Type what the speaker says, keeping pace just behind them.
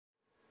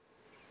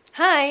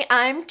Hi,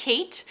 I'm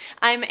Kate.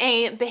 I'm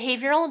a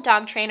behavioral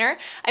dog trainer.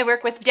 I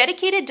work with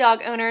dedicated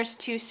dog owners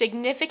to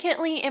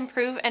significantly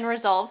improve and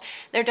resolve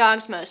their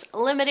dog's most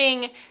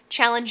limiting,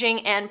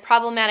 challenging, and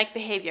problematic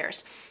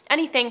behaviors.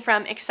 Anything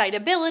from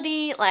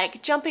excitability,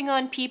 like jumping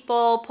on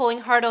people, pulling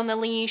hard on the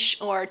leash,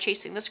 or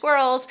chasing the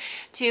squirrels,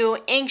 to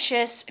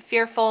anxious,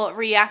 fearful,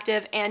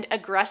 reactive, and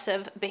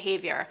aggressive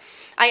behavior.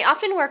 I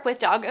often work with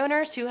dog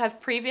owners who have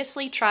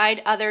previously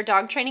tried other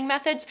dog training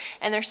methods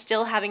and they're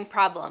still having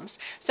problems.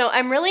 So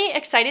I'm really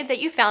excited that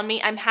you found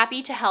me. I'm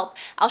happy to help.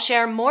 I'll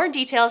share more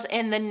details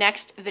in the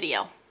next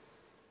video.